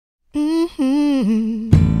Some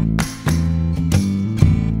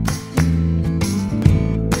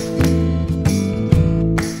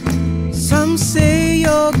say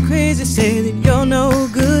you're crazy, say that you're no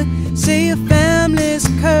good, say your family's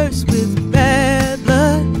cursed with bad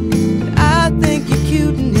blood. But I think you're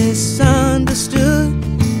cute and misunderstood.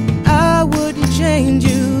 I wouldn't change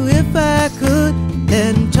you if I could.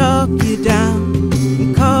 Let them talk you down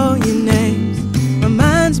and call you names. My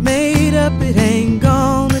mind's made up, it ain't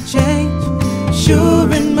gonna change.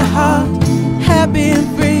 Sure in my heart, happy and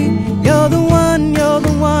free. You're the one, you're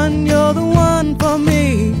the one, you're the one for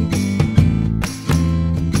me.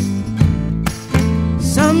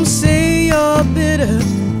 Some say you're bitter,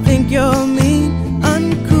 think you're mean,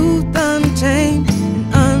 uncouth, untamed,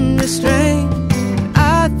 and unrestrained.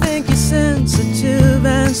 I think you're sensitive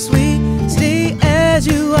and sweet. Stay as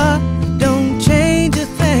you are, don't change a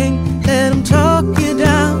thing. Let them talk you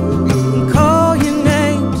down and call you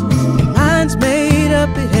names. Your mind's made up,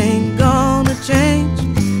 it ain't gonna change.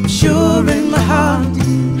 Sure in my heart,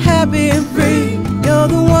 happy and free. You're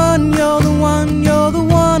the one, you're the one, you're the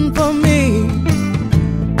one for me.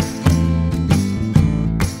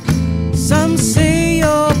 Some say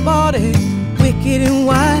your body wicked and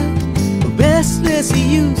wild, restless,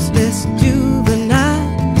 useless, juvenile.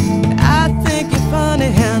 I think you're funny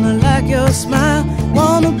and I like your smile.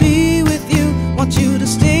 Wanna be with you, want you to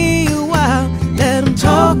stay a while. Let them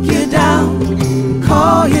talk you down,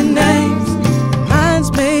 call your names.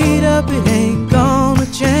 Mine's made up, it ain't gonna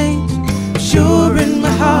change. Sure in my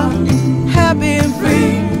heart, happy and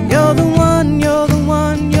free. You're the one, you're the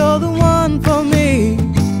one, you're the one for me.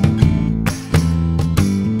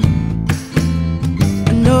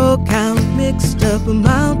 No count mixed up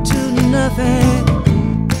amount to nothing.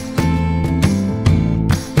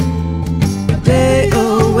 A day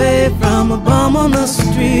away from a bum on the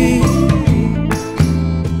street.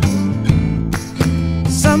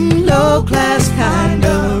 Some low-class kind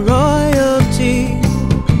of royalty.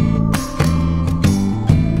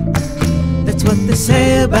 That's what they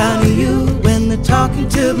say about you when they're talking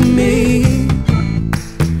to me.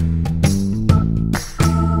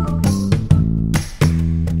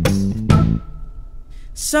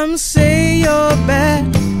 Some say you're bad,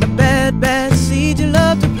 a bad, bad seed. You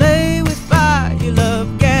love to